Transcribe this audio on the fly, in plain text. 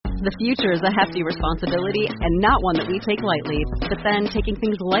The future is a hefty responsibility and not one that we take lightly. But then taking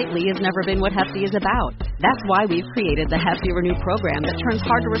things lightly has never been what Hefty is about. That's why we've created the Hefty Renew program that turns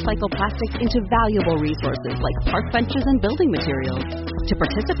hard-to-recycle plastics into valuable resources like park benches and building materials. To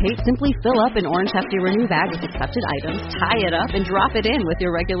participate, simply fill up an orange Hefty Renew bag with accepted items, tie it up, and drop it in with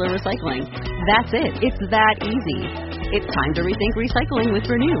your regular recycling. That's it. It's that easy. It's time to rethink recycling with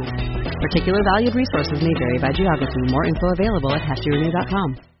Renew. Particular valued resources may vary by geography. More info available at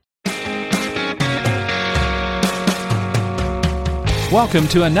heftyrenew.com. Welcome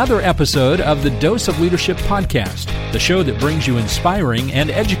to another episode of the Dose of Leadership podcast, the show that brings you inspiring and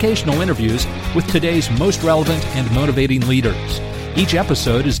educational interviews with today's most relevant and motivating leaders. Each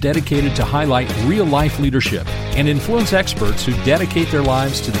episode is dedicated to highlight real-life leadership and influence experts who dedicate their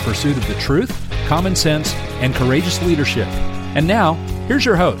lives to the pursuit of the truth, common sense, and courageous leadership. And now, here's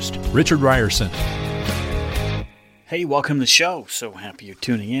your host, Richard Ryerson. Hey, welcome to the show. So happy you're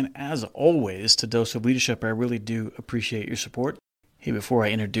tuning in. As always, to Dose of Leadership, I really do appreciate your support. Hey, before I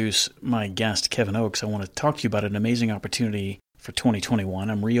introduce my guest, Kevin Oakes, I want to talk to you about an amazing opportunity for 2021.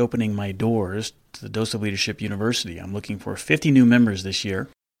 I'm reopening my doors to the Dose of Leadership University. I'm looking for 50 new members this year.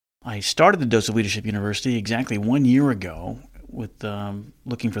 I started the Dose of Leadership University exactly 1 year ago with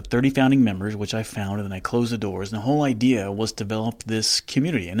looking for 30 founding members, which I found, and then I closed the doors. And the whole idea was to develop this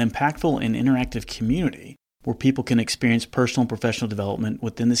community, an impactful and interactive community where people can experience personal and professional development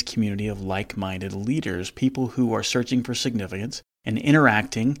within this community of like-minded leaders, people who are searching for significance and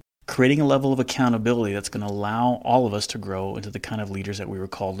interacting, creating a level of accountability that's going to allow all of us to grow into the kind of leaders that we were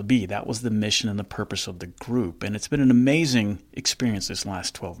called to be. That was the mission and the purpose of the group. And it's been an amazing experience this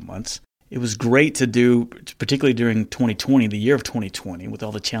last 12 months. It was great to do, particularly during 2020, the year of 2020, with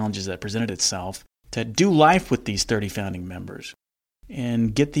all the challenges that presented itself, to do life with these 30 founding members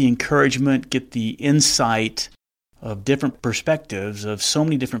and get the encouragement, get the insight of different perspectives of so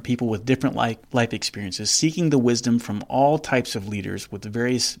many different people with different life experiences, seeking the wisdom from all types of leaders with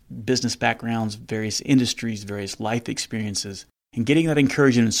various business backgrounds, various industries, various life experiences, and getting that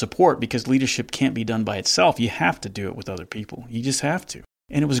encouragement and support, because leadership can't be done by itself. You have to do it with other people. You just have to.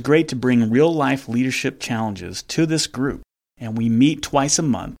 And it was great to bring real-life leadership challenges to this group. And we meet twice a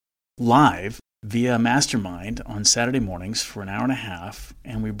month live via Mastermind on Saturday mornings for an hour and a half,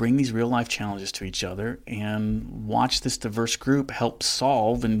 and we bring these real-life challenges to each other and watch this diverse group help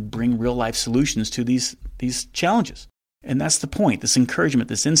solve and bring real-life solutions to these challenges. And that's the point, this encouragement,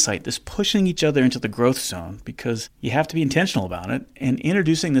 this insight, this pushing each other into the growth zone, because you have to be intentional about it, and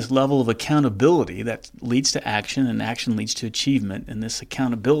introducing this level of accountability that leads to action, and action leads to achievement, and this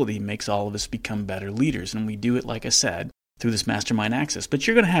accountability makes all of us become better leaders. And we do it, like I said, through this Mastermind access. But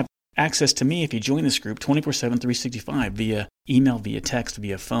you're going to have access to me if you join this group 24/7, 365 via email, via text,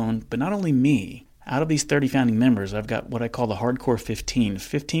 via phone. But not only me. Out of these 30 founding members, I've got what I call the Hardcore 15.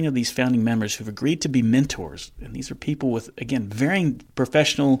 15 of these founding members who've agreed to be mentors. And these are people with, again, varying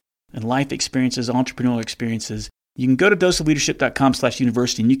professional and life experiences, entrepreneurial experiences. You can go to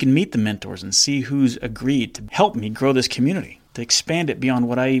doseofleadership.com/university and you can meet the mentors and see who's agreed to help me grow this community, to expand it beyond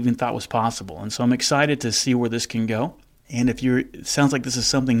what I even thought was possible. And so I'm excited to see where this can go. And if it sounds like this is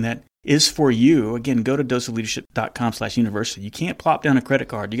something that is for you, again, go to doseofleadership.com/university. You can't plop down a credit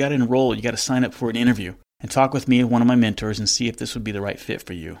card. You got to enroll. You got to sign up for an interview and talk with me and one of my mentors and see if this would be the right fit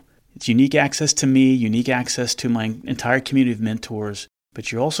for you. It's unique access to me, unique access to my entire community of mentors,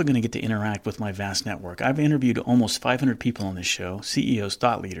 but you're also going to get to interact with my vast network. I've interviewed almost 500 people on this show, CEOs,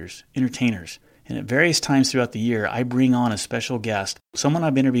 thought leaders, entertainers. And at various times throughout the year, I bring on a special guest, someone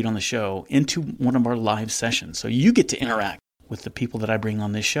I've interviewed on the show, into one of our live sessions. So you get to interact with the people that I bring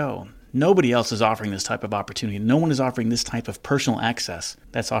on this show. Nobody else is offering this type of opportunity. No one is offering this type of personal access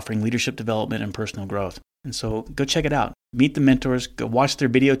that's offering leadership development and personal growth. And so go check it out. Meet the mentors, go watch their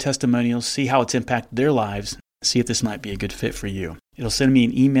video testimonials, see how it's impacted their lives, see if this might be a good fit for you. It'll send me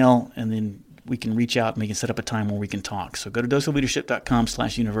an email, and then we can reach out and we can set up a time where we can talk. So go to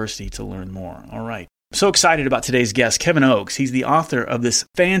doseofleadership.com/university to learn more. All right. I'm so excited about today's guest, Kevin Oakes. He's the author of this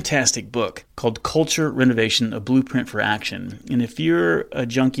fantastic book called Culture Renovation, A Blueprint for Action. And if you're a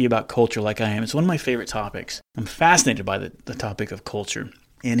junkie about culture like I am, it's one of my favorite topics. I'm fascinated by the topic of culture.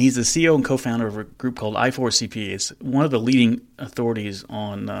 And he's the CEO and co-founder of a group called I4CP. It's one of the leading authorities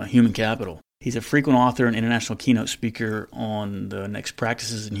on human capital. He's a frequent author and international keynote speaker on the next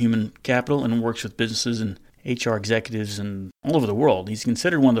practices in human capital, and works with businesses and HR executives and all over the world. He's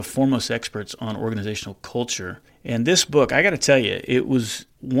considered one of the foremost experts on organizational culture. And this book, I got to tell you, it was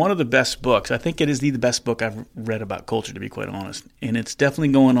one of the best books. I think it is the best book I've read about culture, to be quite honest. And it's definitely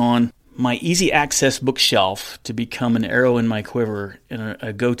going on my easy access bookshelf to become an arrow in my quiver and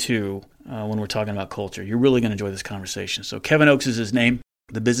a go-to when we're talking about culture. You're really going to enjoy this conversation. So Kevin Oakes is his name.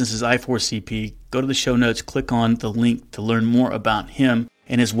 The business is I4CP. Go to the show notes, click on the link to learn more about him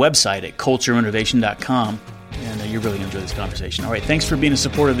and his website at cultureinnovation.com. And you're really going to enjoy this conversation. All right, thanks for being a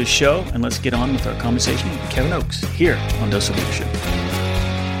supporter of this show, and let's get on with our conversation with Kevin Oakes here on Dose of Leadership.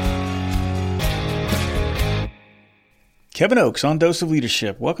 Kevin Oakes on Dose of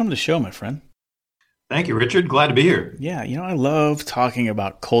Leadership. Welcome to the show, my friend. Thank you, Richard. Glad to be here. Yeah, I love talking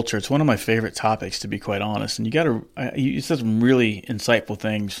about culture. It's one of my favorite topics, to be quite honest. And you said some really insightful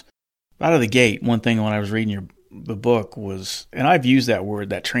things out of the gate. One thing when I was reading the book was, and I've used that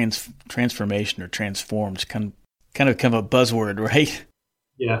word, that transformation or transforms, kind of a buzzword, right?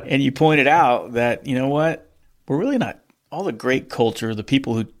 Yeah. And you pointed out that, you know what, we're really not, all the great culture, the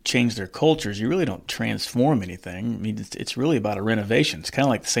people who change their cultures, you really don't transform anything. I mean, it's really about a renovation. It's kind of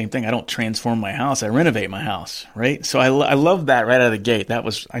like the same thing. I don't transform my house, I renovate my house, right? So I love that right out of the gate.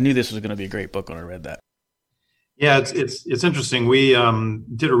 I knew this was going to be a great book when I read that. Yeah, it's interesting. We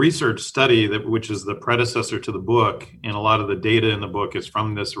did a research study which is the predecessor to the book, and a lot of the data in the book is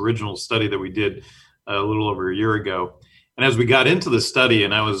from this original study that we did a little over a year ago. And as we got into the study,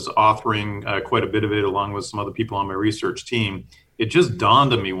 and I was authoring quite a bit of it along with some other people on my research team, it just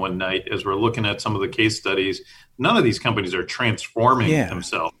dawned on me one night as we're looking at some of the case studies, none of these companies are transforming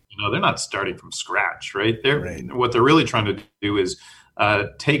themselves. They're not starting from scratch, right? What they're really trying to do is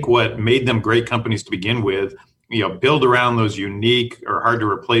take what made them great companies to begin with, build around those unique or hard to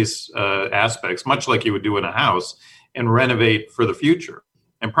replace aspects, much like you would do in a house, and renovate for the future.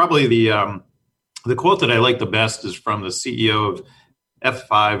 And probably the quote that I like the best is from the CEO of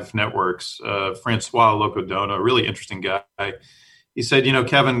F5 Networks, Francois Locodona, a really interesting guy. He said,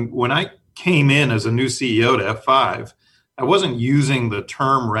 Kevin, when I came in as a new CEO to F5, I wasn't using the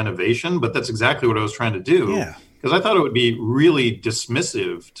term renovation, but that's exactly what I was trying to do. Yeah. Because I thought it would be really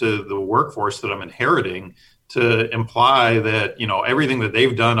dismissive to the workforce that I'm inheriting to imply that, everything that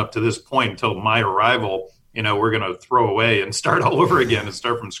they've done up to this point until my arrival, we're going to throw away and start all over again and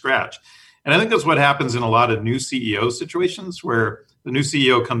start from scratch. And I think that's what happens in a lot of new CEO situations where the new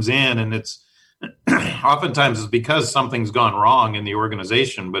CEO comes in and it's oftentimes it's because something's gone wrong in the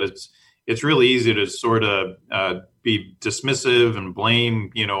organization, but it's really easy to sort of be dismissive and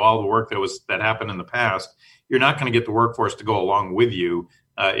blame, all the work that happened in the past. You're not going to get the workforce to go along with you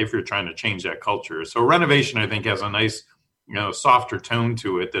if you're trying to change that culture. So renovation, I think, has a nice, softer tone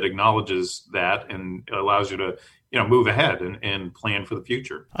to it that acknowledges that and allows you to move ahead and plan for the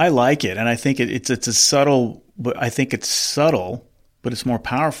future. I like it. And I think it's a subtle, but I think it's subtle, but it's more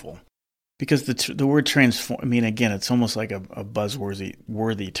powerful because the word transform, I mean, again, it's almost like a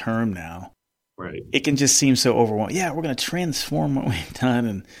buzzworthy term now. Right. It can just seem so overwhelming. Yeah, we're going to transform what we've done.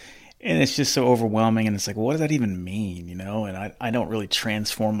 And it's just so overwhelming. And it's like, well, what does that even mean? And I don't really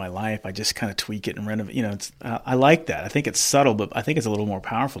transform my life. I just kind of tweak it and renovate. I like that. I think it's subtle, but I think it's a little more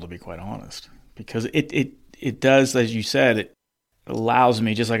powerful, to be quite honest, because it does, as you said, it allows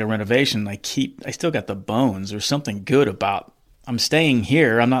me, just like a renovation, I still got the bones. There's something good about, I'm staying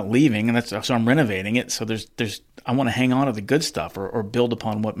here, I'm not leaving, and so I'm renovating it. So I want to hang on to the good stuff or build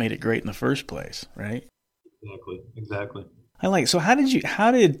upon what made it great in the first place, right? Exactly. I like, so how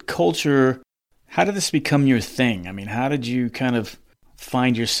did this become your thing? I mean, how did you kind of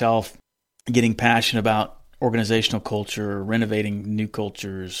find yourself getting passionate about organizational culture, renovating new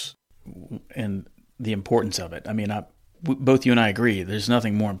cultures, and the importance of it? I mean, both you and I agree. There's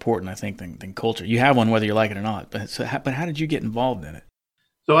nothing more important, I think, than culture. You have one, whether you like it or not. But how did you get involved in it?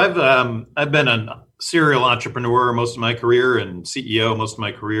 So I've been a serial entrepreneur most of my career and CEO most of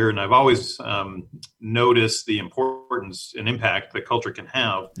my career, and I've always noticed the importance and impact that culture can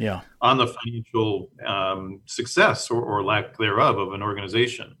have on the financial success or lack thereof of an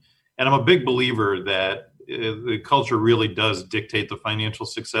organization. And I'm a big believer that the culture really does dictate the financial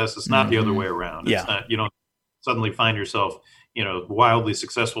success. It's not the other way around. It's not, you don't suddenly find yourself, wildly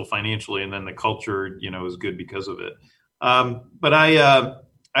successful financially, and then the culture, is good because of it. But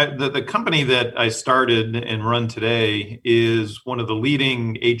the company that I started and run today is one of the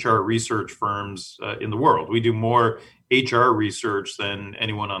leading HR research firms in the world. We do more HR research than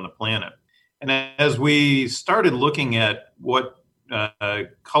anyone on the planet. And as we started looking at what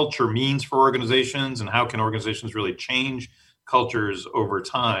culture means for organizations and how can organizations really change cultures over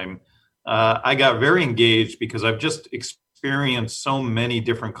time, I got very engaged because I've just experienced so many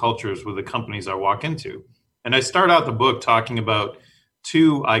different cultures with the companies I walk into. And I start out the book talking about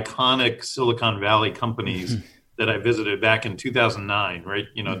two iconic Silicon Valley companies that I visited back in 2009, right?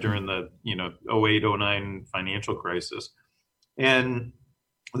 During the 08-09 financial crisis. And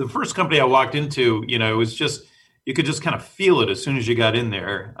the first company I walked into, it was just, you could just kind of feel it as soon as you got in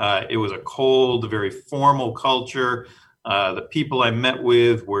there. It was a cold, very formal culture. The people I met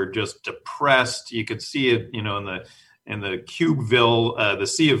with were just depressed. You could see it, in the Cubeville, the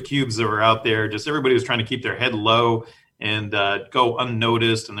sea of cubes that were out there. Just everybody was trying to keep their head low and go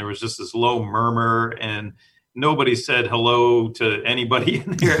unnoticed. And there was just this low murmur, and nobody said hello to anybody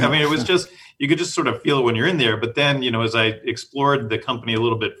in there. I mean, it was just, you could just sort of feel it when you're in there. But then, as I explored the company a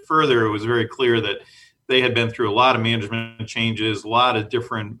little bit further, it was very clear that they had been through a lot of management changes, a lot of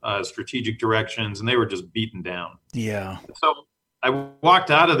different strategic directions, and they were just beaten down. Yeah. So I walked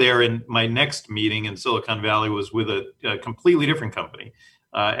out of there, and my next meeting in Silicon Valley was with a completely different company.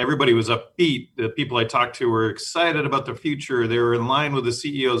 Everybody was upbeat. The people I talked to were excited about the future. They were in line with the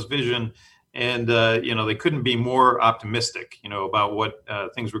CEO's vision. And, they couldn't be more optimistic, about what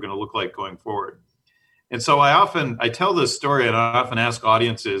things were going to look like going forward. And so I tell this story, and I often ask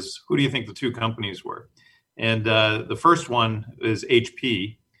audiences, who do you think the two companies were? And the first one is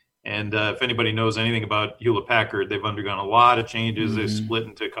HP. And if anybody knows anything about Hewlett-Packard, they've undergone a lot of changes. They've split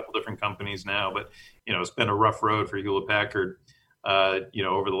into a couple different companies now. But, it's been a rough road for Hewlett-Packard,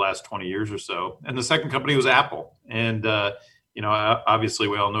 over the last 20 years or so. And the second company was Apple. And obviously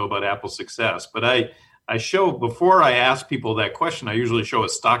we all know about Apple's success, but I show, before I ask people that question, I usually show a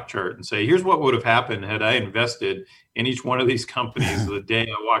stock chart and say, here's what would have happened had I invested in each one of these companies the day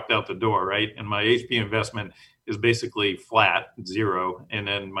I walked out the door, right? And my HP investment is basically flat, 0. And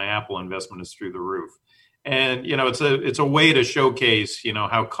then my Apple investment is through the roof. And, it's a way to showcase,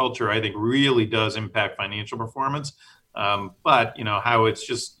 how culture, I think, really does impact financial performance. But how it's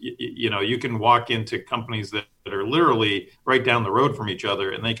just, you can walk into companies that are literally right down the road from each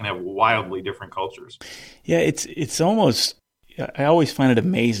other, and they can have wildly different cultures. Yeah, it's almost, I always find it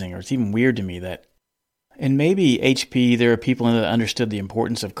amazing, or it's even weird to me that, and maybe HP, there are people that understood the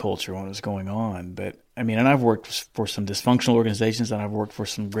importance of culture when it was going on, but I mean, and I've worked for some dysfunctional organizations, and I've worked for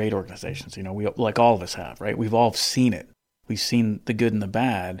some great organizations. We, like all of us have, right? We've all seen it. We've seen the good and the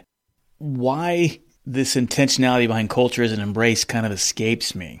bad. Why this intentionality behind culture as an embrace kind of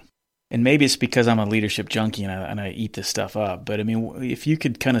escapes me. And maybe it's because I'm a leadership junkie and I eat this stuff up. But I mean, if you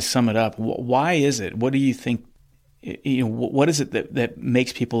could kind of sum it up, why is it? What do you think, what is it that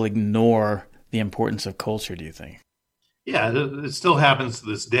makes people ignore the importance of culture, do you think? Yeah, it still happens to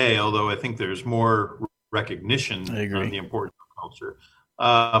this day, although I think there's more recognition on the importance of culture.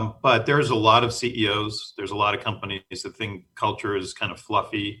 But there's a lot of CEOs, there's a lot of companies that think culture is kind of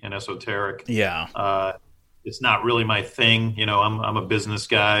fluffy and esoteric. Yeah. It's not really my thing. I'm a business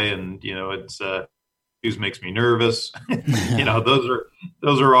guy, and, it's news makes me nervous.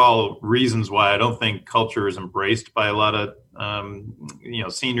 Those are all reasons why I don't think culture is embraced by a lot of,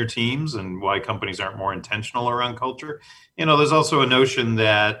 senior teams, and why companies aren't more intentional around culture. There's also a notion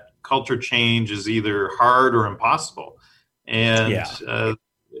that culture change is either hard or impossible. And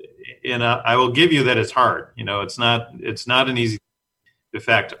I will give you that it's hard. It's not an easy. In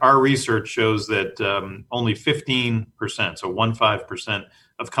fact, our research shows that only 15%, so 15%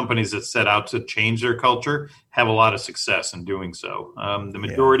 of companies that set out to change their culture have a lot of success in doing so. The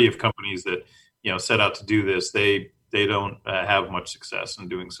majority of companies that set out to do this, they don't have much success in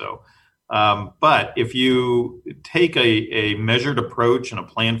doing so. But if you take a measured approach and a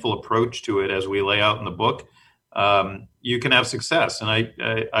planful approach to it, as we lay out in the book, you can have success. And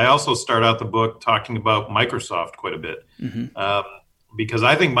I also start out the book talking about Microsoft quite a bit, because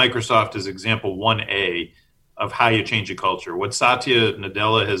I think Microsoft is example 1A of how you change a culture. What Satya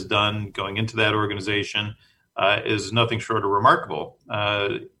Nadella has done going into that organization is nothing short of remarkable.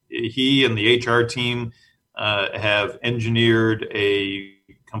 He and the HR team have engineered a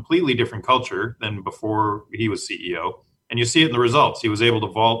completely different culture than before he was CEO. And you see it in the results. He was able to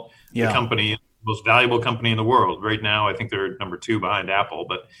vault the company, most valuable company in the world. Right now, I think they're number 2 behind Apple,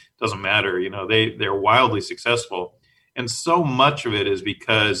 but it doesn't matter. They're wildly successful. And so much of it is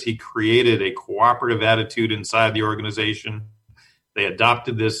because he created a cooperative attitude inside the organization. They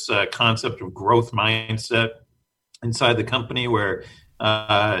adopted this concept of growth mindset inside the company, where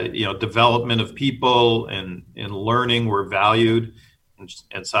development of people and learning were valued.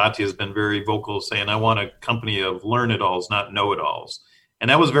 And Satya has been very vocal, saying, I want a company of learn-it-alls, not know-it-alls. And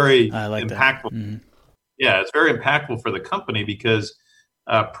that was very impactful. Mm-hmm. Yeah, it's very impactful for the company, because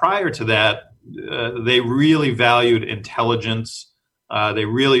prior to that, they really valued intelligence. They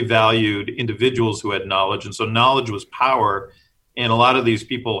really valued individuals who had knowledge. And so knowledge was power. And a lot of these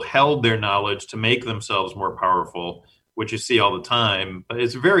people held their knowledge to make themselves more powerful, which you see all the time. But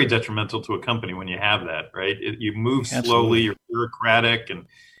it's very detrimental to a company when you have that, right? You move slowly, you're bureaucratic. And,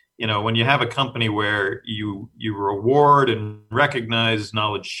 when you have a company where you reward and recognize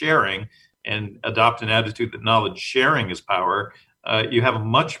knowledge sharing and adopt an attitude that knowledge sharing is power, you have a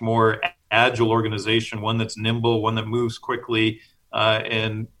much more agile organization, one that's nimble, one that moves quickly,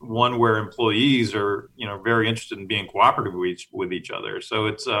 and one where employees are, very interested in being cooperative with each other. So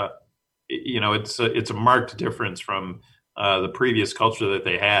it's a marked difference from the previous culture that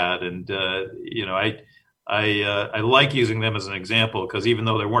they had. And, I like using them as an example because even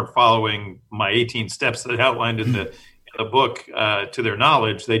though they weren't following my 18 steps that I outlined in the book to their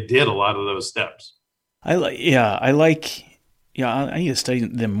knowledge, they did a lot of those steps. I need to study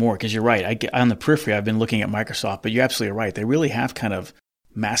them more because you're right. On the periphery, I've been looking at Microsoft, but you're absolutely right. They really have kind of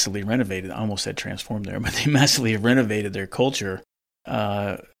massively renovated. I almost said transformed there, but they massively have renovated their culture.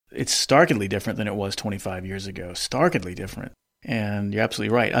 It's starkly different than it was 25 years ago. Starkly different. And you're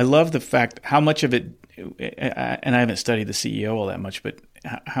absolutely right. I love the fact how much of it, and I haven't studied the CEO all that much, but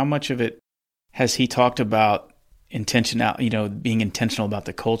how much of it has he talked about being intentional about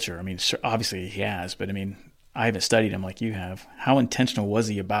the culture? I mean, obviously he has, but I mean, I haven't studied him like you have. How intentional was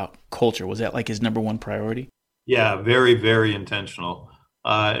he about culture? Was that like his number one priority? Yeah, very, very intentional.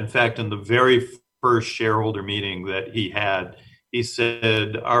 In fact, in the very first shareholder meeting that he had, he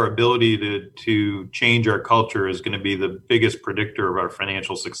said, our ability to change our culture is going to be the biggest predictor of our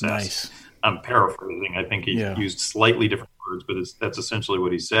financial success. Nice. I'm paraphrasing. I think he used slightly different words, but that's essentially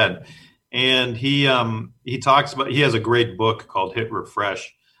what he said. And he talks about, he has a great book called Hit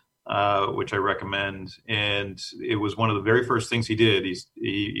Refresh, which I recommend. And it was one of the very first things he did.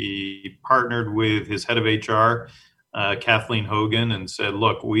 He partnered with his head of HR, Kathleen Hogan, and said,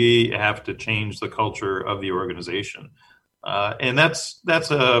 look, we have to change the culture of the organization. And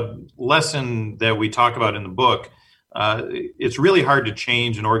that's a lesson that we talk about in the book. It's really hard to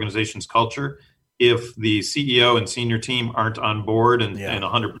change an organization's culture if the CEO and senior team aren't on board and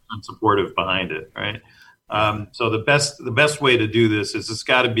 100% supportive behind it, right? So the best way to do this is it's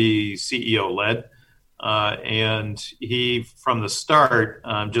got to be CEO led. And he, from the start,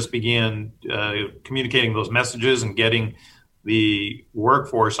 just began communicating those messages and getting the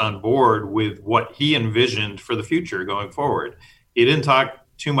workforce on board with what he envisioned for the future going forward. He didn't talk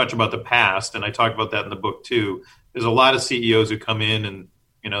too much about the past, and I talk about that in the book too. There's a lot of CEOs who come in and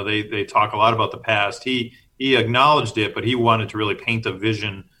they talk a lot about the past. He acknowledged it, but he wanted to really paint a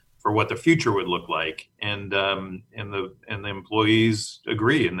vision for what the future would look like, and the employees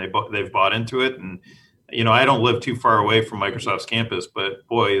agree, and they've bought into it. And I don't live too far away from Microsoft's campus, but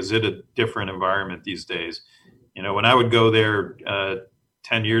boy, is it a different environment these days. When I would go there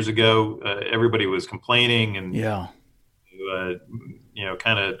 10 years ago, everybody was complaining and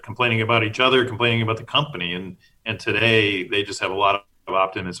kind of complaining about each other, complaining about the company, and today they just have a lot of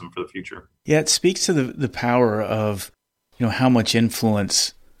optimism for the future. Yeah, it speaks to the power of how much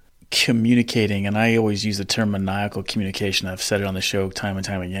influence communicating, and I always use the term maniacal communication. I've said it on the show time and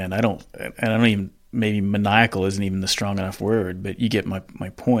time again. I don't even, maybe maniacal isn't even the strong enough word, but you get my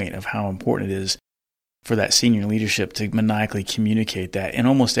point of how important it is for that senior leadership to maniacally communicate that. And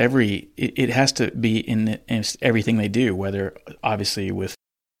almost it has to be in everything they do, whether obviously with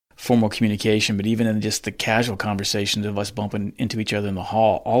formal communication, but even in just the casual conversations of us bumping into each other in the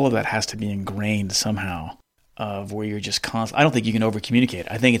hall, all of that has to be ingrained somehow, of where you're just constant. I don't think you can over-communicate.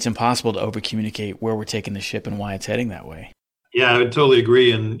 I think it's impossible to over-communicate where we're taking the ship and why it's heading that way. Yeah, I would totally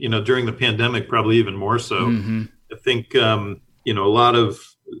agree. And, during the pandemic, probably even more so. Mm-hmm. I think, a lot of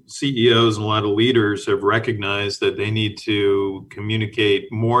CEOs and a lot of leaders have recognized that they need to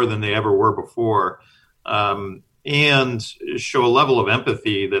communicate more than they ever were before, and show a level of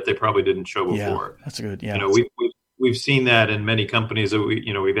empathy that they probably didn't show before. Yeah, that's good. Yeah, we've seen that in many companies that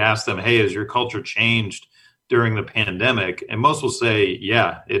we've asked them, hey, has your culture changed during the pandemic? And most will say,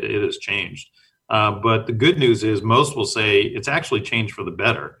 yeah, it has changed. But the good news is most will say it's actually changed for the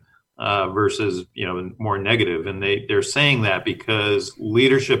better. Versus, more negative. And they're saying that because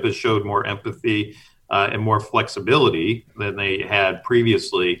leadership has showed more empathy and more flexibility than they had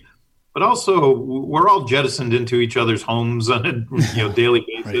previously. But also, we're all jettisoned into each other's homes on a daily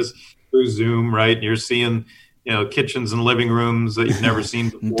basis through Zoom, right? And you're seeing, kitchens and living rooms that you've never seen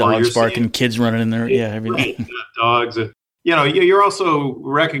before. Dogs barking, kids running in there. Yeah, everything. Right, dogs. You're also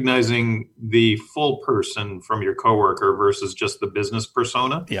recognizing the full person from your coworker versus just the business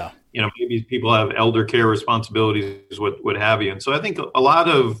persona. Yeah. Maybe people have elder care responsibilities, what have you. And so I think a lot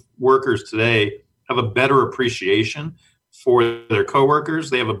of workers today have a better appreciation for their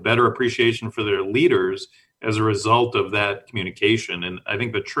coworkers. They have a better appreciation for their leaders as a result of that communication. And I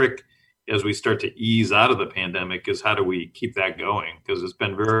think the trick as we start to ease out of the pandemic is how do we keep that going? Because it's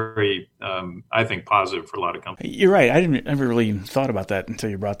been very, I think, positive for a lot of companies. You're right. I never really even thought about that until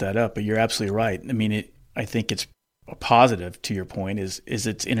you brought that up, but you're absolutely right. I mean, I think it's a positive, to your point, is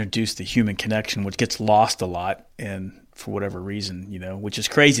it's introduced the human connection, which gets lost a lot for whatever reason, which is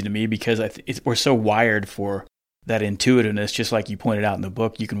crazy to me because we're so wired for that intuitiveness. Just like you pointed out in the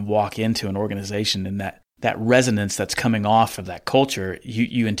book, you can walk into an organization and that resonance that's coming off of that culture,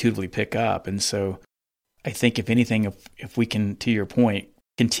 you intuitively pick up. And so I think if anything, if we can, to your point,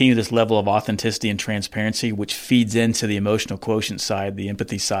 continue this level of authenticity and transparency, which feeds into the emotional quotient side, the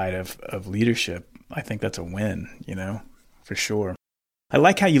empathy side of leadership, I think that's a win, for sure. I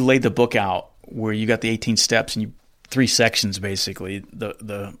like how you laid the book out where you got the 18 steps and 3 sections, basically,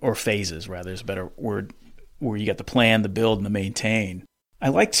 or phases, rather, is a better word, where you got the plan, the build, and the maintain. I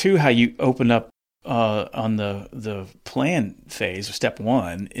like, too, how you open up on the plan phase, or step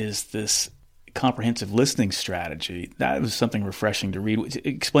 1, is this comprehensive listening strategy. That was something refreshing to read.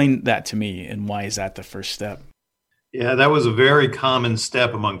 Explain that to me, and why is that the first step? Yeah, that was a very common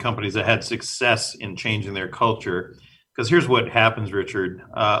step among companies that had success in changing their culture. Because here's what happens, Richard.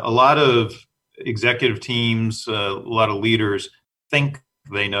 A lot of executive teams, a lot of leaders think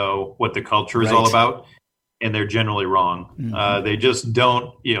they know what the culture is all about, and they're generally wrong. Mm-hmm. They just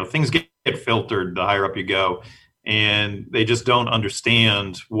don't, things get filtered the higher up you go, and they just don't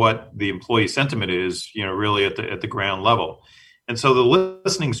understand what the employee sentiment is, really at the ground level. And so the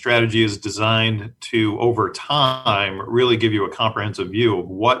listening strategy is designed to, over time, really give you a comprehensive view of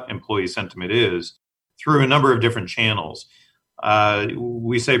what employee sentiment is through a number of different channels.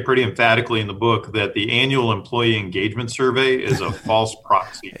 We say pretty emphatically in the book that the annual employee engagement survey is a false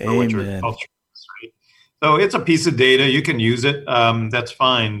proxy for what your culture is. Right? So it's a piece of data. You can use it. That's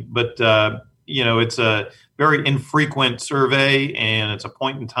fine. But, it's a very infrequent survey, and it's a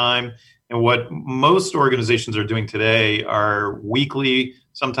point in time. And what most organizations are doing today are weekly,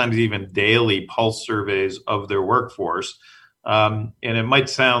 sometimes even daily pulse surveys of their workforce. And it might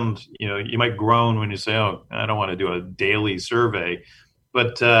sound, you might groan when you say, oh, I don't want to do a daily survey.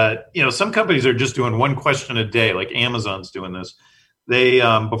 But, some companies are just doing one question a day, like Amazon's doing this. They,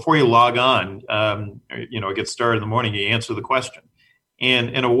 before you log on, it gets started in the morning, you answer the question.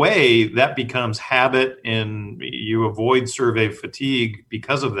 And in a way, that becomes habit, and you avoid survey fatigue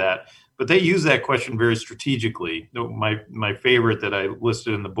because of that. But they use that question very strategically. My favorite that I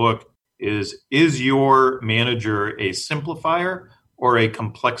listed in the book is your manager a simplifier or a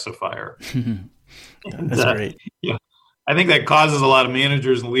complexifier? That's great. Yeah, I think that causes a lot of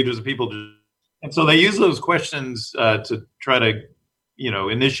managers and leaders and people and so they use those questions to try to,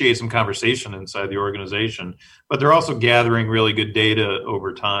 initiate some conversation inside the organization, but they're also gathering really good data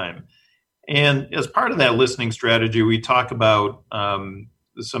over time. And as part of that listening strategy, we talk about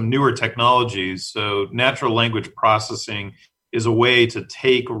some newer technologies. So natural language processing is a way to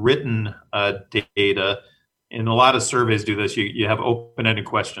take written data, and a lot of surveys do this. You have open-ended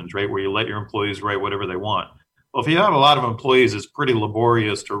questions, right, where you let your employees write whatever they want. Well, if you have a lot of employees, it's pretty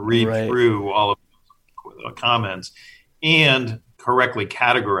laborious to read through all of the comments and correctly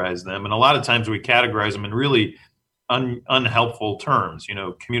categorize them. And a lot of times we categorize them in really unhelpful terms,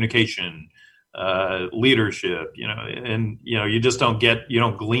 communication, leadership, and, you just don't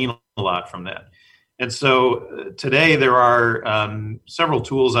glean a lot from that. And so today there are several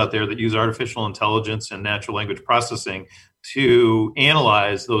tools out there that use artificial intelligence and natural language processing to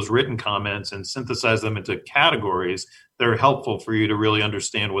analyze those written comments and synthesize them into categories that are helpful for you to really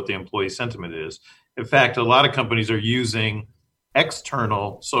understand what the employee sentiment is. In fact, a lot of companies are using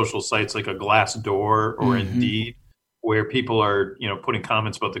external social sites like a Glassdoor or Indeed, where people are, putting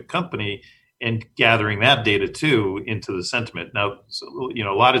comments about the company and gathering that data too into the sentiment. Now,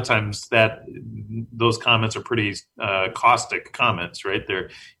 a lot of times those comments are pretty caustic comments, right?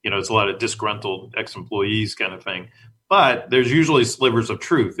 They're, it's a lot of disgruntled ex-employees kind of thing. But there's usually slivers of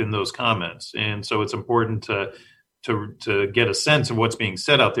truth in those comments, and so it's important to get a sense of what's being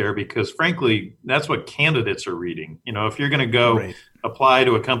said out there, because frankly, that's what candidates are reading. If you're going to go apply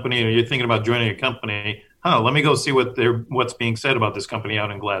to a company, or you're thinking about joining a company, let me go see what's being said about this company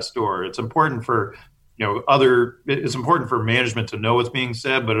out in Glassdoor. It's important for it's important for management to know what's being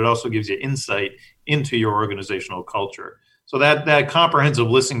said, but it also gives you insight into your organizational culture. So that comprehensive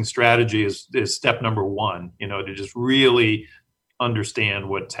listening strategy is step number 1. To just really understand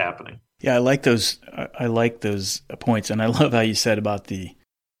what's happening. Yeah, I like those points, and I love how you said about the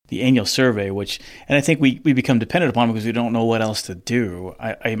annual survey, and I think we become dependent upon it because we don't know what else to do.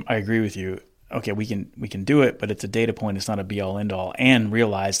 I agree with you. Okay, we can do it, but it's a data point. It's not a be all end all. And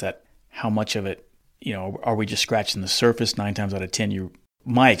realize that how much of it, are we just scratching the surface? 9 times out of 10,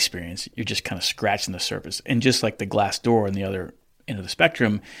 my experience, you're just kind of scratching the surface. And just like the Glassdoor and the other end of the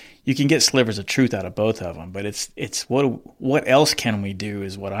spectrum, you can get slivers of truth out of both of them. But it's what else can we do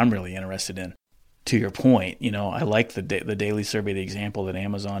is what I'm really interested in. To your point, I like the daily survey, the example that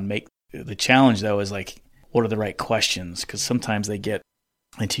Amazon make. The challenge though is like, what are the right questions, because sometimes they get,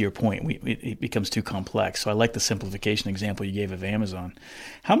 and to your point, it becomes too complex. So I like the simplification example you gave of Amazon.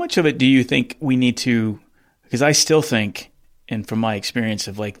 How much of it do you think we need to, because I still think, and from my experience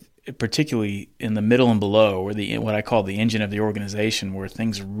of like, particularly in the middle and below, or what I call the engine of the organization, where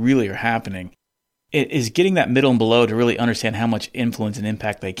things really are happening, it is getting that middle and below to really understand how much influence and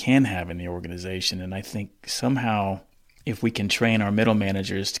impact they can have in the organization. And I think somehow if we can train our middle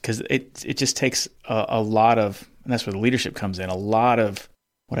managers, because it just takes a lot of, and that's where the leadership comes in, a lot of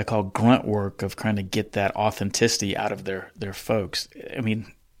what I call grunt work of trying to get that authenticity out of their folks. I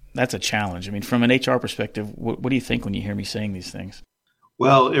mean, that's a challenge. I mean, from an HR perspective, what do you think when you hear me saying these things?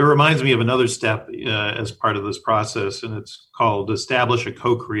 Well, it reminds me of another step as part of this process, and it's called establish a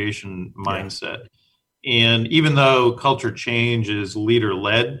co-creation mindset. And even though culture change is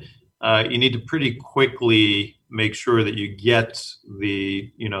leader-led, you need to pretty quickly make sure that you get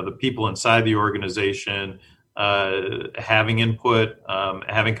the people inside the organization having input,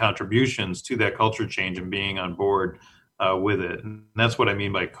 having contributions to that culture change, and being on board with it. And that's what I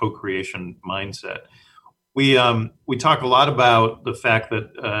mean by co-creation mindset. We talk a lot about the fact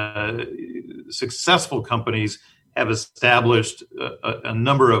that successful companies have established a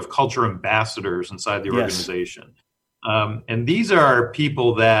number of culture ambassadors inside the organization. And these are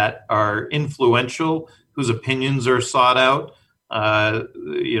people that are influential, whose opinions are sought out,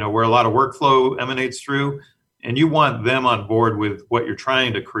 where a lot of workflow emanates through. And you want them on board with what you're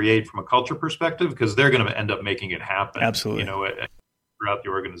trying to create from a culture perspective, because they're going to end up making it happen. Absolutely. Throughout the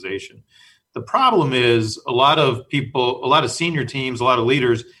organization. The problem is a lot of people, a lot of senior teams, a lot of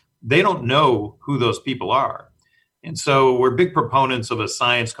leaders, they don't know who those people are. And so we're big proponents of a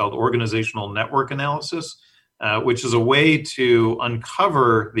science called organizational network analysis, which is a way to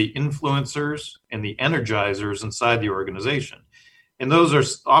uncover the influencers and the energizers inside the organization. And those are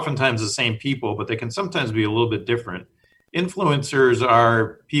oftentimes the same people, but they can sometimes be a little bit different. Influencers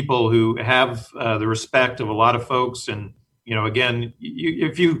are people who have the respect of a lot of folks. And, again,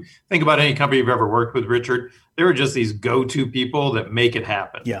 if you think about any company you've ever worked with, Richard, there are just these go-to people that make it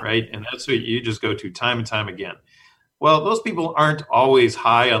happen, right? And that's what you just go to time and time again. Well, those people aren't always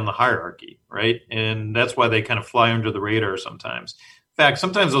high on the hierarchy, right? And that's why they kind of fly under the radar sometimes. In fact,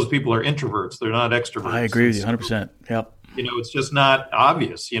 sometimes those people are introverts. They're not extroverts. I agree with you 100%. Yep. It's just not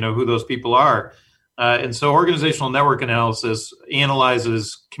obvious, who those people are. And so organizational network analysis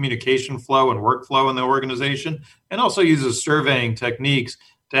analyzes communication flow and workflow in the organization, and also uses surveying techniques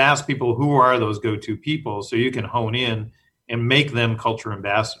to ask people who are those go-to people, so you can hone in and make them culture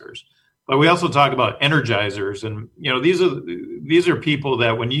ambassadors. But we also talk about energizers, and these are people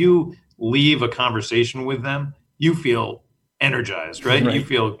that when you leave a conversation with them, you feel energized, right? You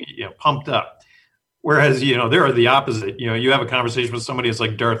feel pumped up. Whereas, they're the opposite. You have a conversation with somebody that's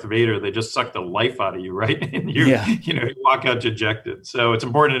like Darth Vader. They just suck the life out of you, right? And you walk out dejected. So it's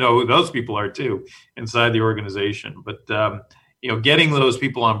important to know who those people are too inside the organization. But, getting those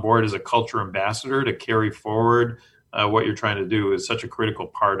people on board as a culture ambassador to carry forward what you're trying to do is such a critical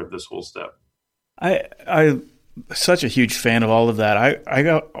part of this whole step. I'm such a huge fan of all of that.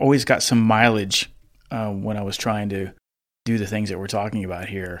 I always got some mileage when I was trying to do the things that we're talking about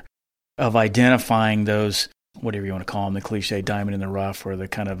here, of identifying those, whatever you want to call them, the cliche diamond in the rough, or the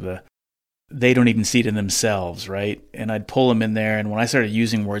kind of they don't even see it in themselves, right? And I'd pull them in there. And when I started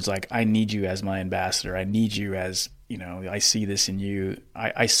using words like, I need you as my ambassador, I need you as, I see this in you,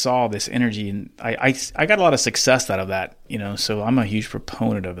 I saw this energy, and I got a lot of success out of that, so I'm a huge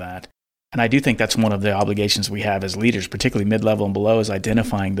proponent of that. And I do think that's one of the obligations we have as leaders, particularly mid-level and below, is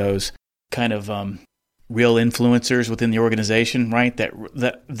identifying those kind of real influencers within the organization, right?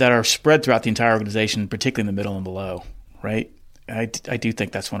 That are spread throughout the entire organization, particularly in the middle and below, right? I do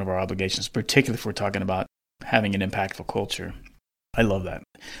think that's one of our obligations, particularly if we're talking about having an impactful culture. I love that.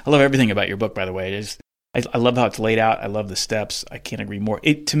 I love everything about your book, by the way. I love how it's laid out. I love the steps. I can't agree more.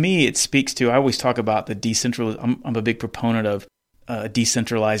 To me, it speaks to, I always talk about the decentralized, I'm a big proponent of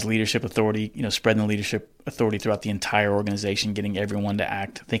decentralized leadership authority, spreading the leadership authority throughout the entire organization, getting everyone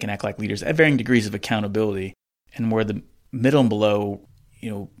to think and act like leaders at varying degrees of accountability, and where the middle and below,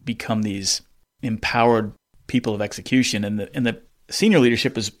 become these empowered people of execution, and the senior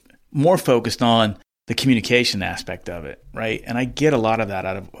leadership is more focused on the communication aspect of it, right? And I get a lot of that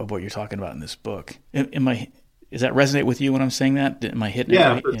out of what you're talking about in this book. Does that resonate with you when I'm saying that? Am I hitting it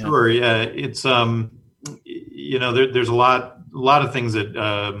right? Yeah, for sure. Yeah, it's there's a lot of things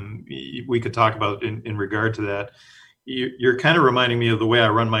that we could talk about in regard to that. You're kind of reminding me of the way I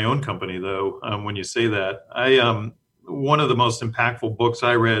run my own company, though, when you say that. One of the most impactful books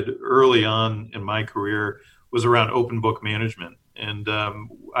I read early on in my career was around open book management. And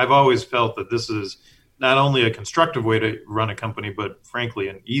I've always felt that this is not only a constructive way to run a company, but frankly,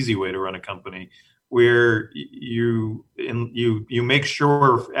 an easy way to run a company, where you make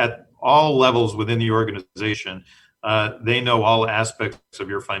sure at all levels within the organization, they know all aspects of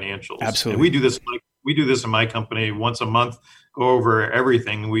your financials. Absolutely. And we do this in my company once a month, go over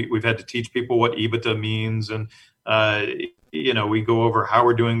everything. We've had to teach people what EBITDA means, and we go over how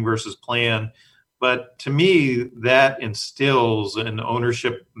we're doing versus plan. But to me, that instills an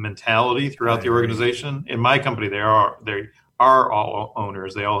ownership mentality throughout the organization. In my company, they are all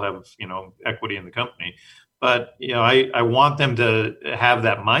owners. They all have, equity in the company. But, I want them to have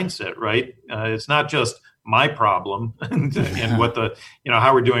that mindset, right? It's not just my problem and what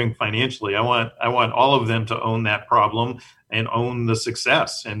how we're doing financially. I want all of them to own that problem and own the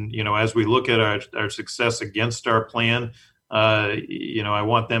success. And, as we look at our success against our plan, I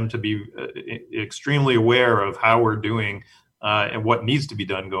want them to be extremely aware of how we're doing and what needs to be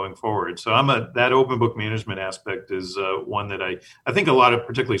done going forward. So that open book management aspect is one that I think a lot of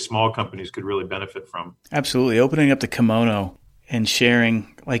particularly small companies could really benefit from. Absolutely. Opening up the kimono and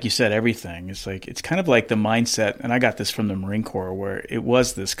sharing, like you said, everything. It's kind of like the mindset, and I got this from the Marine Corps, where it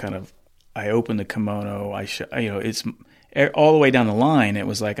was this kind of, I open the kimono, it's all the way down the line. It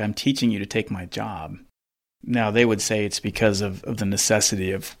was like, I'm teaching you to take my job. Now they would say it's because of the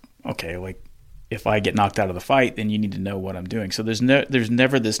necessity of, okay, like if I get knocked out of the fight, then you need to know what I'm doing. So there's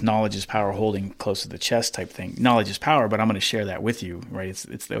never this knowledge is power holding close to the chest type thing. Knowledge is power, but I'm going to share that with you, right?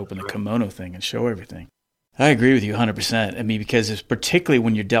 It's the open the kimono thing and show everything. I agree with you 100%. I mean, because it's particularly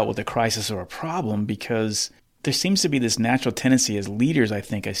when you're dealt with a crisis or a problem, because there seems to be this natural tendency as leaders, I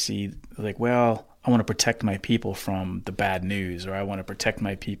think I see, like, well, I want to protect my people from the bad news, or I want to protect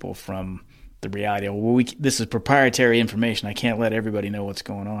my people from the reality of, this is proprietary information. I can't let everybody know what's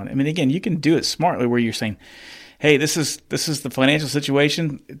going on. I mean, again, you can do it smartly where you're saying, hey, this is the financial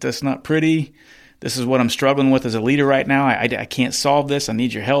situation. That's not pretty. This is what I'm struggling with as a leader right now. I can't solve this. I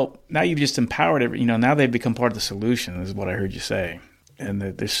need your help. Now you've just empowered now they've become part of the solution, is what I heard you say. And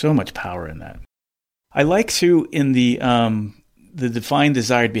there's so much power in that. I like to, in the defined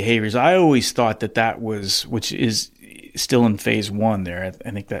desired behaviors, I always thought that was, which is still in phase 1 there.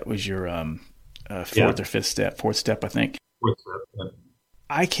 I think that was your fourth step, I think. Fourth step, yeah.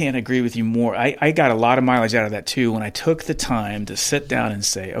 I can't agree with you more. I got a lot of mileage out of that too when I took the time to sit down and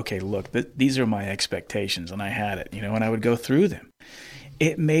say, okay, look, these are my expectations, and I had it, and I would go through them.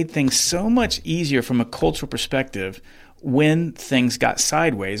 It made things so much easier from a cultural perspective. When things got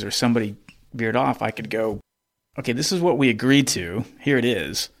sideways or somebody veered off, I could go, okay, this is what we agreed to. Here it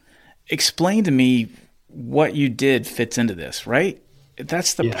is. Explain to me what you did fits into this, right?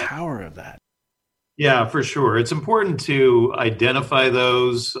 That's the power of that. Yeah, for sure. It's important to identify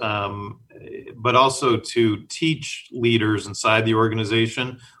those, but also to teach leaders inside the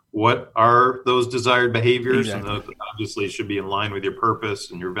organization what are those desired behaviors. Exactly. And those obviously should be in line with your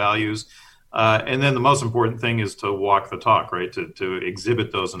purpose and your values. And then the most important thing is to walk the talk, right? To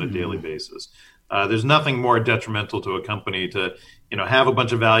exhibit those on a daily basis. There's nothing more detrimental to a company to, have a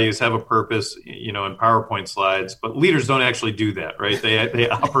bunch of values, have a purpose, in PowerPoint slides, but leaders don't actually do that, right? They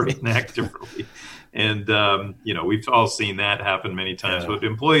operate and act differently. And, we've all seen that happen many times, but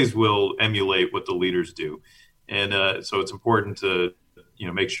employees will emulate what the leaders do. And so it's important to,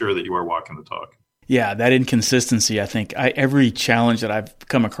 make sure that you are walking the talk. Yeah, that inconsistency, I think every challenge that I've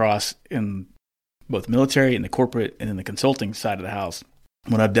come across in both military and the corporate and in the consulting side of the house,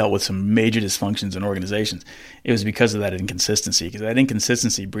 when I've dealt with some major dysfunctions in organizations, it was because of that inconsistency, because that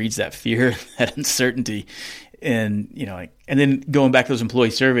inconsistency breeds that fear, that uncertainty. And, and then going back to those employee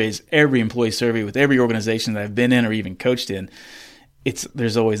surveys, every employee survey with every organization that I've been in or even coached in,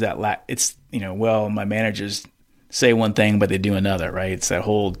 there's always that it's, well, my managers say one thing, but they do another, right? It's that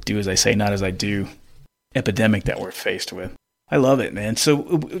whole do as I say, not as I do epidemic that we're faced with. I love it, man. So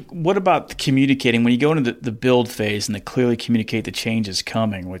what about communicating when you go into the build phase and to clearly communicate the change is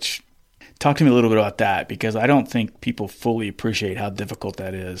coming, which talk to me a little bit about that, because I don't think people fully appreciate how difficult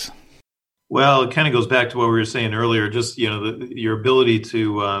that is. Well, it kind of goes back to what we were saying earlier, just, your ability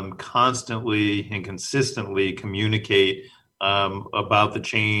to constantly and consistently communicate about the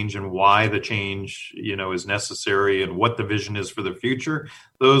change and why the change, is necessary and what the vision is for the future.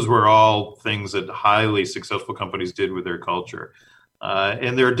 Those were all things that highly successful companies did with their culture.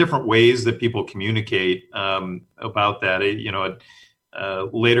 And there are different ways that people communicate about that.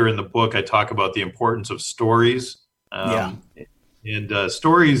 Later in the book, I talk about the importance of stories. And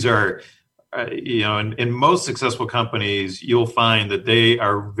stories are, in most successful companies, you'll find that they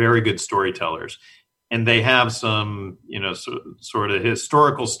are very good storytellers. And they have some, sort of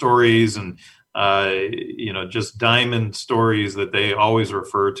historical stories and just diamond stories that they always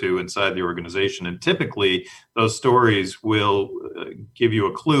refer to inside the organization. And typically those stories will give you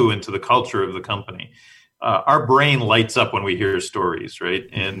a clue into the culture of the company. Our brain lights up when we hear stories, right?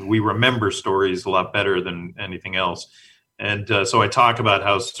 And we remember stories a lot better than anything else. And so I talk about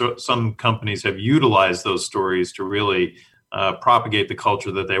how some companies have utilized those stories to really propagate the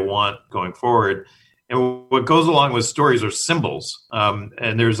culture that they want going forward. And what goes along with stories are symbols.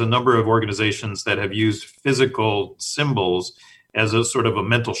 And there's a number of organizations that have used physical symbols as a sort of a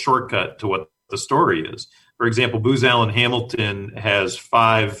mental shortcut to what the story is. For example, Booz Allen Hamilton has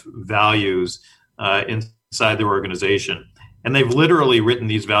 5 values inside their organization. And they've literally written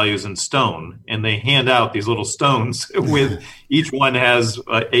these values in stone, and they hand out these little stones with each one has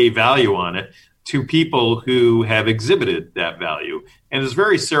a value on it to people who have exhibited that value. And it's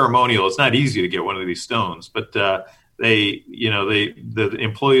very ceremonial. It's not easy to get one of these stones, but the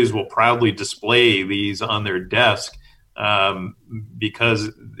employees will proudly display these on their desk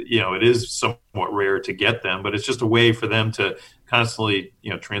because it is somewhat rare to get them, but it's just a way for them to constantly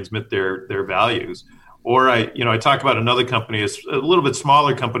transmit their values. Or I talk about another company, it's a little bit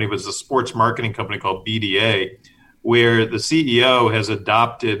smaller company, but it's a sports marketing company called BDA, where the CEO has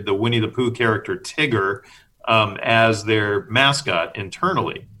adopted the Winnie the Pooh character Tigger as their mascot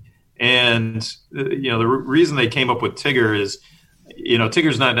internally. And the reason they came up with Tigger is,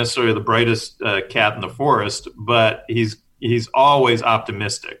 Tigger's not necessarily the brightest cat in the forest, but he's always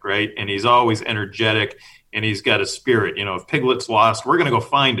optimistic, right? And he's always energetic. And he's got a spirit. If Piglet's lost, we're going to go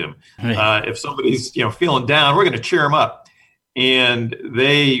find him. Right. If somebody's feeling down, we're going to cheer him up. And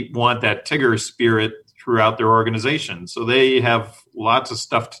they want that Tigger spirit throughout their organization. So they have lots of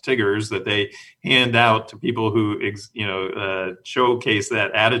stuffed Tiggers that they hand out to people who showcase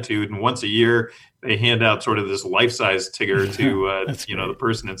that attitude. And once a year, they hand out sort of this life-size Tigger to the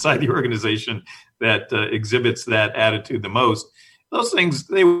person inside the organization that exhibits that attitude the most. Those things,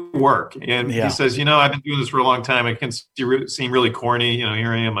 they work. And he says, I've been doing this for a long time. I can seem really corny.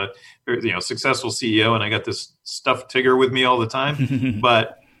 Here I am, a successful CEO, and I got this stuffed Tigger with me all the time.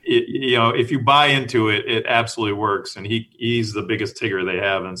 But, if you buy into it, it absolutely works. And he's the biggest Tigger they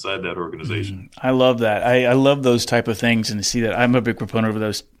have inside that organization. I love that. I love those type of things. And to see that, I'm a big proponent of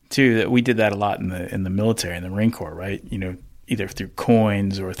those, too, that we did that a lot in the military, in the Marine Corps, right? Either through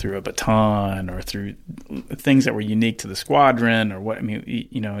coins or through a baton or through things that were unique to the squadron or what. I mean,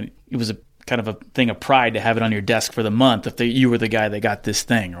 it was a kind of a thing of pride to have it on your desk for the month if you were the guy that got this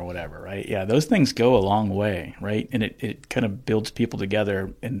thing or whatever, right? Yeah, those things go a long way, right? And it kind of builds people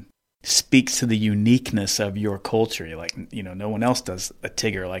together and speaks to the uniqueness of your culture. You're like, no one else does a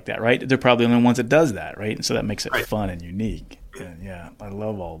Tigger like that, right? They're probably the only ones that does that, right? And so that makes it fun and unique. And yeah, I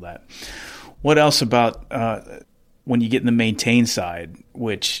love all that. What else about when you get in the maintain side,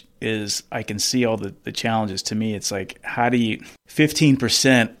 which is, I can see all the challenges. To me, it's like, how do you,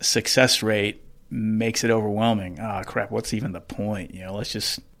 15% success rate makes it overwhelming. Crap, what's even the point? Let's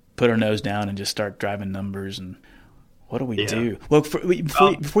just put our nose down and just start driving numbers. And what do we do? Well,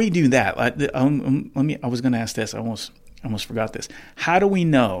 before you do that, I was going to ask this. I almost forgot this. How do we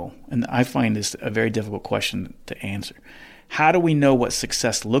know, and I find this a very difficult question to answer, how do we know what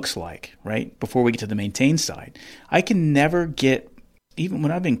success looks like, right, before we get to the maintain side? I can never get, even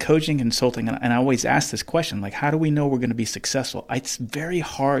when I've been coaching, consulting, and I always ask this question, like, how do we know we're going to be successful? It's very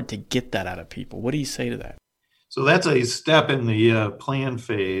hard to get that out of people. What do you say to that? So that's a step in the plan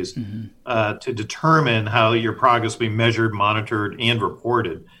phase to determine how your progress will be measured, monitored, and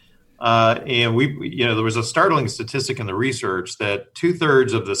reported. And there was a startling statistic in the research that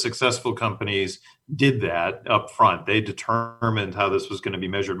 2/3 of the successful companies did that up front. They determined how this was going to be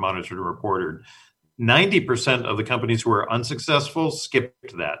measured, monitored, and reported. 90% of the companies who were unsuccessful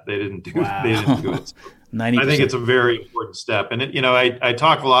skipped that. They didn't do it. 90%. I think it's a very important step. And I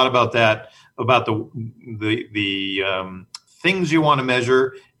talk a lot about that, about the things you want to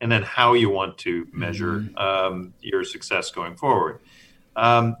measure, and then how you want to measure your success going forward.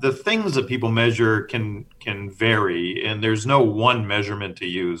 The things that people measure can vary, and there's no one measurement to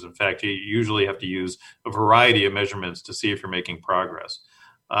use. In fact, you usually have to use a variety of measurements to see if you're making progress.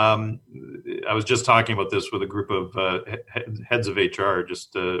 I was just talking about this with a group of heads of HR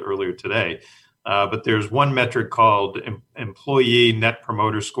just earlier today. But there's one metric called Employee Net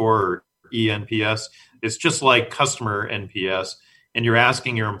Promoter Score, or ENPS. It's just like customer NPS. And you're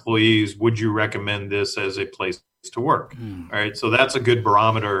asking your employees, would you recommend this as a place to work? All right. So that's a good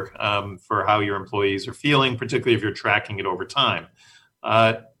barometer for how your employees are feeling, particularly if you're tracking it over time.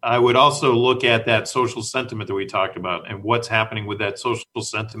 I would also look at that social sentiment that we talked about and what's happening with that social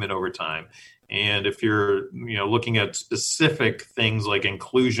sentiment over time. And if you're, looking at specific things like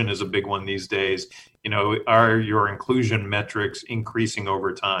inclusion is a big one these days, are your inclusion metrics increasing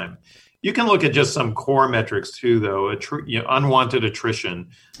over time? You can look at just some core metrics too, though. Unwanted attrition.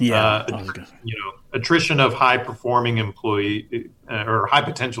 Yeah. Attrition of high performing employee or high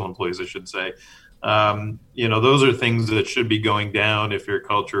potential employees, I should say. Those are things that should be going down if your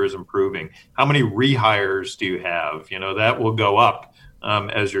culture is improving. How many rehires do you have? That will go up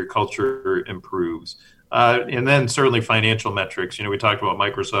as your culture improves. And then certainly financial metrics. We talked about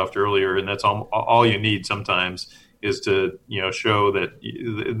Microsoft earlier, and that's all you need sometimes is to show that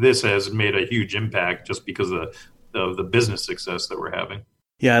this has made a huge impact just because of the business success that we're having.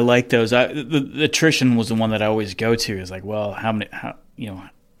 Yeah, I like those. The attrition was the one that I always go to. Is like, well,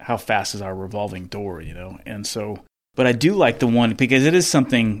 how fast is our revolving door? And so, but I do like the one because it is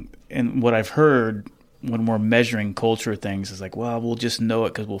something. And what I've heard when we're measuring culture things is like, well, we'll just know it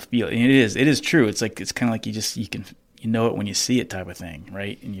because we'll feel it. And it is true. It's like it's kind of like you know it when you see it type of thing,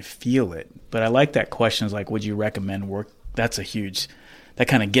 right? And you feel it. But I like that question is like, would you recommend work? That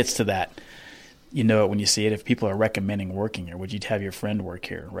kind of gets to that. You know it when you see it. If people are recommending working here, would you have your friend work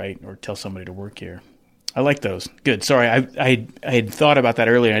here, right? Or tell somebody to work here? I like those. Good. Sorry, I had thought about that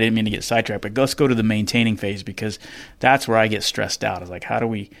earlier. I didn't mean to get sidetracked, but let's go to the maintaining phase because that's where I get stressed out. Is like, how do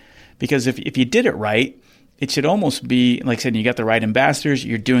we? Because if you did it right, it should almost be, like I said, you got the right ambassadors,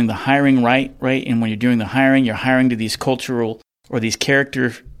 you're doing the hiring right? And when you're doing the hiring, you're hiring to these cultural or these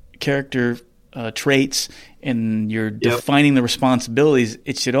character traits, and you're defining the responsibilities.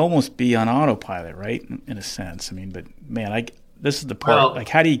 It should almost be on autopilot, right? In a sense. I mean, but man, this is the part, like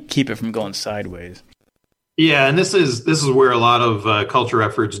how do you keep it from going sideways? Yeah, and this is where a lot of culture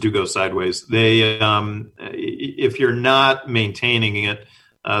efforts do go sideways. They, if you're not maintaining it,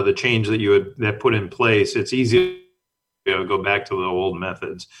 the change that you had put in place, it's easy to go back to the old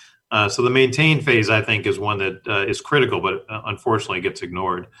methods. So the maintain phase, I think, is one that is critical, but unfortunately gets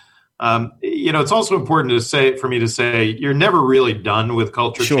ignored. It's also important for me to say, you're never really done with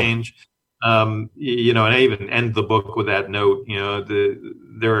culture change. And I even end the book with that note.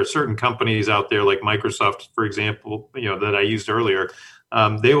 There are certain companies out there like Microsoft, for example, that I used earlier.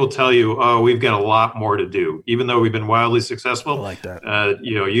 They will tell you, oh, we've got a lot more to do. Even though we've been wildly successful, I like that.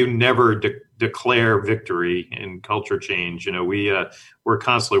 You never declare victory in culture change. We're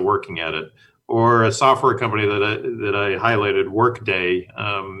constantly working at it. Or a software company that I highlighted, Workday,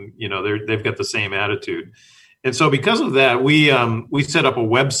 they've got the same attitude. And so because of that, we set up a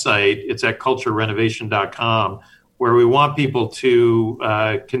website. It's at culturerenovation.com, where we want people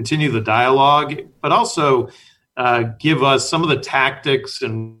to continue the dialogue, but also give us some of the tactics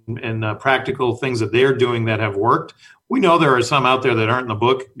and practical things that they're doing that have worked. We know there are some out there that aren't in the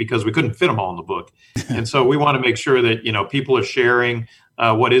book because we couldn't fit them all in the book. And so we want to make sure that, people are sharing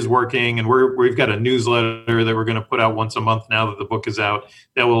what is working. And we've got a newsletter that we're going to put out once a month now that the book is out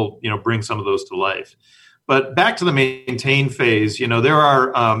that will, bring some of those to life. But back to the maintain phase, there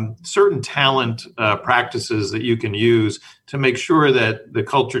are certain talent practices that you can use to make sure that the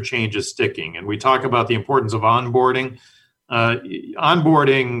culture change is sticking. And we talk about the importance of onboarding.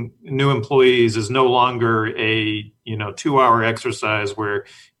 Onboarding new employees is no longer a 2-hour exercise where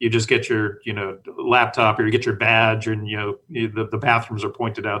you just get your laptop or you get your badge and the bathrooms are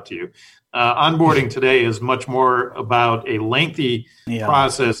pointed out to you. Onboarding today is much more about a lengthy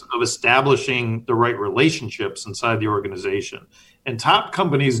process of establishing the right relationships inside the organization. And top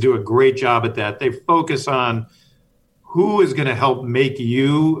companies do a great job at that. They focus on who is going to help make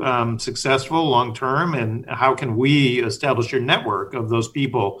you successful long-term, and how can we establish your network of those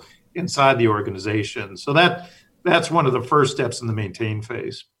people inside the organization. So that's one of the first steps in the maintain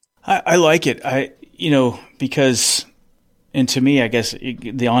phase. I like it. Because, and to me, I guess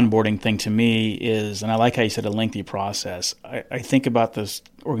the onboarding thing to me is, and I like how you said a lengthy process. I think about those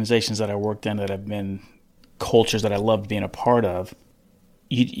organizations that I worked in that have been cultures that I loved being a part of.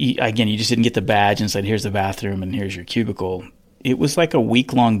 You just didn't get the badge and said, here's the bathroom and here's your cubicle. It was like a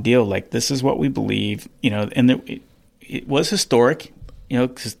week-long deal. Like, this is what we believe, and it was historic,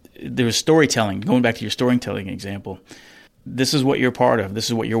 because there was storytelling. Going back to your storytelling example, this is what you're part of. This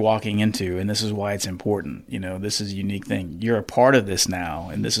is what you're walking into, and this is why it's important. This is a unique thing. You're a part of this now,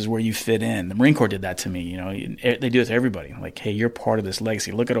 and this is where you fit in. The Marine Corps did that to me. They do it to everybody. Like, hey, you're part of this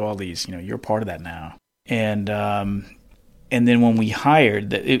legacy. Look at all these. You're part of that now. And then when we hired,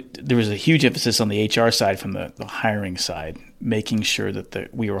 there was a huge emphasis on the HR side from the hiring side, making sure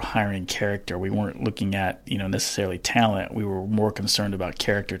that we were hiring character. We weren't looking at necessarily talent. We were more concerned about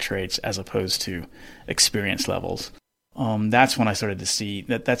character traits as opposed to experience levels. That's when I started to see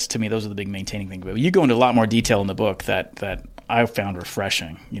that's to me, those are the big maintaining things. But you go into a lot more detail in the book that I found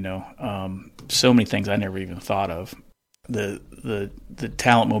refreshing. So many things I never even thought of. The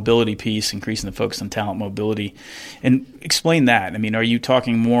talent mobility piece, increasing the focus on talent mobility, and explain that. I mean, are you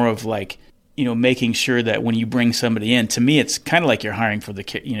talking more of like, making sure that when you bring somebody in, to me, it's kind of like you're hiring for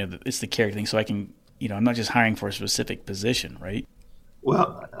it's the character thing. So I can, I'm not just hiring for a specific position, right?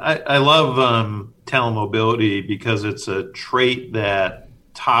 Well, I love talent mobility because it's a trait that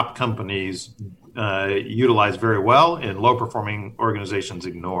top companies utilize very well and low-performing organizations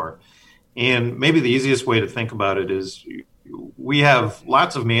ignore. And maybe the easiest way to think about it is we have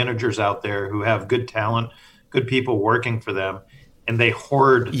lots of managers out there who have good talent, good people working for them, and they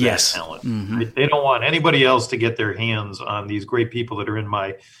hoard that talent. Mm-hmm. They don't want anybody else to get their hands on these great people that are in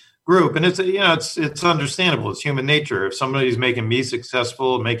my group. And it's understandable. It's human nature. If somebody's making me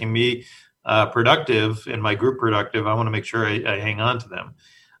successful, making me productive and my group productive, I want to make sure I hang on to them.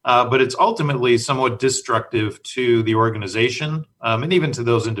 But it's ultimately somewhat destructive to the organization and even to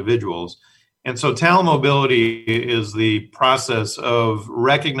those individuals. And so talent mobility is the process of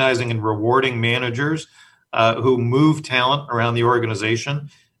recognizing and rewarding managers who move talent around the organization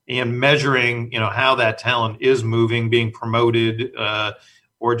and measuring, how that talent is moving, being promoted,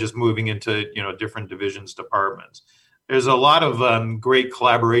 or just moving into, different divisions, departments. There's a lot of great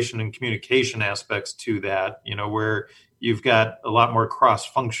collaboration and communication aspects to that, where you've got a lot more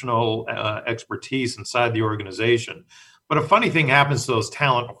cross-functional expertise inside the organization. But a funny thing happens to those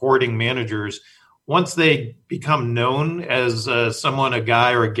talent hoarding managers. Once they become known as a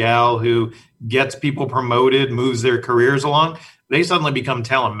guy or a gal who gets people promoted, moves their careers along, they suddenly become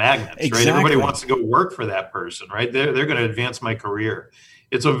talent magnets, exactly. Right? Everybody wants to go work for that person, right? They're going to advance my career.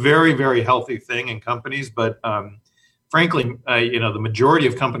 It's a very, very healthy thing in companies, but frankly, the majority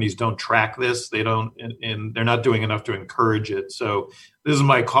of companies don't track this. They don't, and they're not doing enough to encourage it. So this is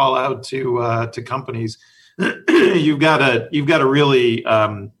my call out to companies. You've got to really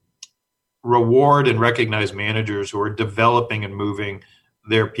reward and recognize managers who are developing and moving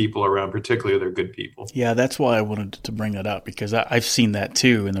their people around, particularly their good people. Yeah, that's why I wanted to bring that up, because I've seen that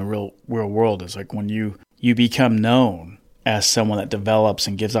too in the real world. It's like when you become known as someone that develops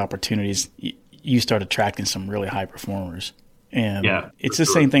and gives opportunities, you start attracting some really high performers. And it's the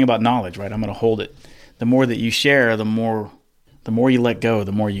same thing about knowledge, right? I'm going to hold it. The more that you share, the more you let go,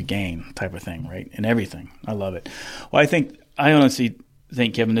 the more you gain, type of thing, right? In everything. I love it. Well, I honestly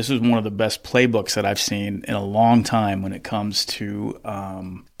think, Kevin, this is one of the best playbooks that I've seen in a long time when it comes to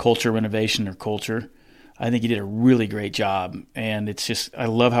culture renovation or culture. I think you did a really great job. And it's just, I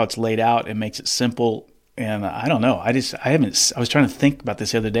love how it's laid out. It makes it simple. And I don't know. I was trying to think about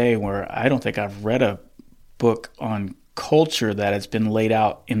this the other day, where I don't think I've read a book on culture that has been laid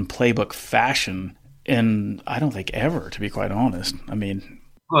out in playbook fashion. And I don't think ever, to be quite honest. I mean,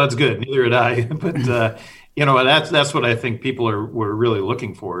 well, that's good. Neither had I. But that's what I think people were really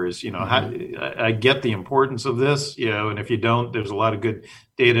looking for is, how, I get the importance of this, and if you don't, there's a lot of good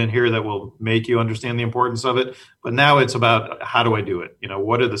data in here that will make you understand the importance of it. But now it's about, how do I do it?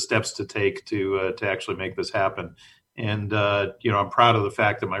 What are the steps to take to actually make this happen? And, I'm proud of the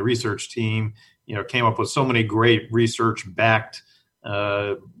fact that my research team, came up with so many great research-backed,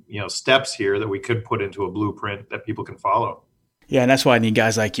 steps here that we could put into a blueprint that people can follow. Yeah, and that's why I need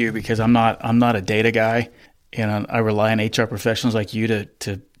guys like you, because I'm not a data guy, and I rely on HR professionals like you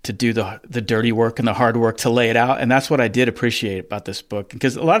to do the dirty work and the hard work to lay it out. And that's what I did appreciate about this book,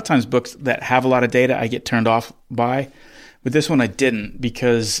 because a lot of times books that have a lot of data I get turned off by, but this one I didn't,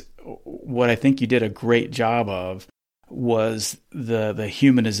 because what I think you did a great job of was the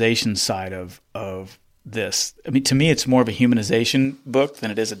humanization side of this. I mean, to me, it's more of a humanization book than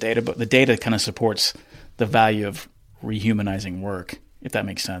it is a data book. The data kind of supports the value of rehumanizing work, if that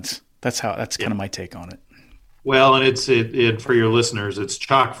makes sense. That's kind of my take on it. Well, and it's for your listeners, it's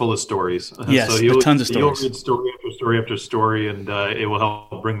chock full of stories. Yes, so tons of stories. You'll read story after story after story, and it will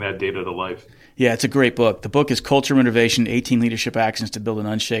help bring that data to life. Yeah, it's a great book. The book is Culture Renovation: 18 Leadership Actions to Build an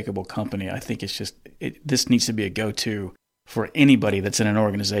Unshakable Company. I think this needs to be a go-to for anybody that's in an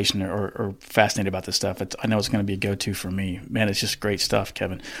organization or fascinated about this stuff. I know it's going to be a go-to for me. Man, it's just great stuff,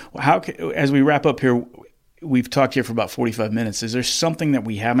 Kevin. As we wrap up here, we've talked here for about 45 minutes. Is there something that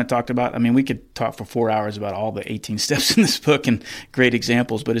we haven't talked about? I mean, we could talk for 4 hours about all the 18 steps in this book and great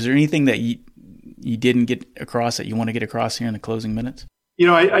examples, but is there anything that you didn't get across that you want to get across here in the closing minutes?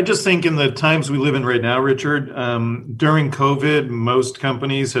 I just think in the times we live in right now, Richard, during COVID, most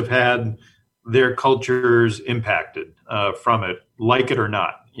companies have had their cultures impacted from it, like it or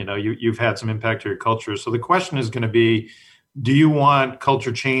not. You've had some impact to your culture. So the question is going to be, do you want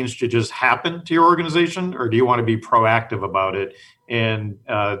culture change to just happen to your organization, or do you want to be proactive about it and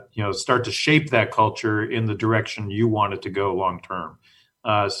start to shape that culture in the direction you want it to go long term?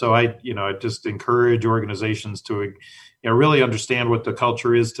 So I just encourage organizations to really understand what the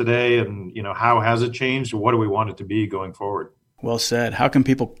culture is today, and how has it changed, and what do we want it to be going forward. Well said. How can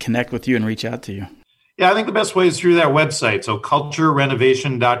people connect with you and reach out to you? Yeah, I think the best way is through that website. So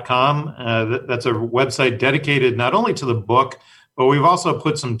culturerenovation.com. That's a website dedicated not only to the book, but we've also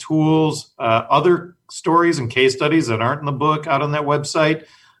put some tools, other stories and case studies that aren't in the book out on that website.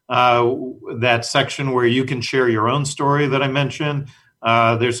 That section where you can share your own story that I mentioned.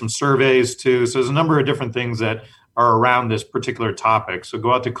 There's some surveys too. So there's a number of different things that are around this particular topic. So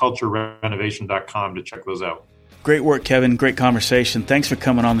go out to culturerenovation.com to check those out. Great work, Kevin. Great conversation. Thanks for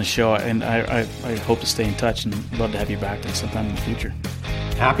coming on the show, and I hope to stay in touch and love to have you back sometime in the future.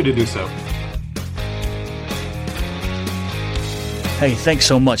 Happy to do so. Hey, thanks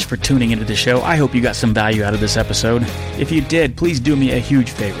so much for tuning into the show. I hope you got some value out of this episode. If you did, please do me a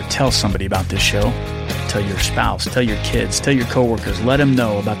huge favor. Tell somebody about this show. Tell your spouse, tell your kids, tell your coworkers. Let them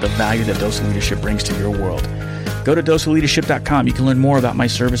know about the value that Dose of Leadership brings to your world. Go to doseofleadership.com. You can learn more about my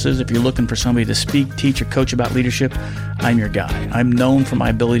services. If you're looking for somebody to speak, teach, or coach about leadership, I'm your guy. I'm known for my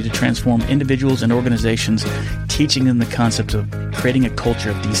ability to transform individuals and organizations, teaching them the concept of creating a culture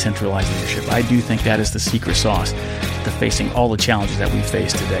of decentralized leadership. I do think that is the secret sauce to facing all the challenges that we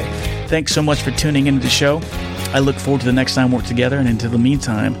face today. Thanks so much for tuning into the show. I look forward to the next time we work together, and until the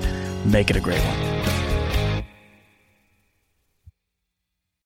meantime, make it a great one.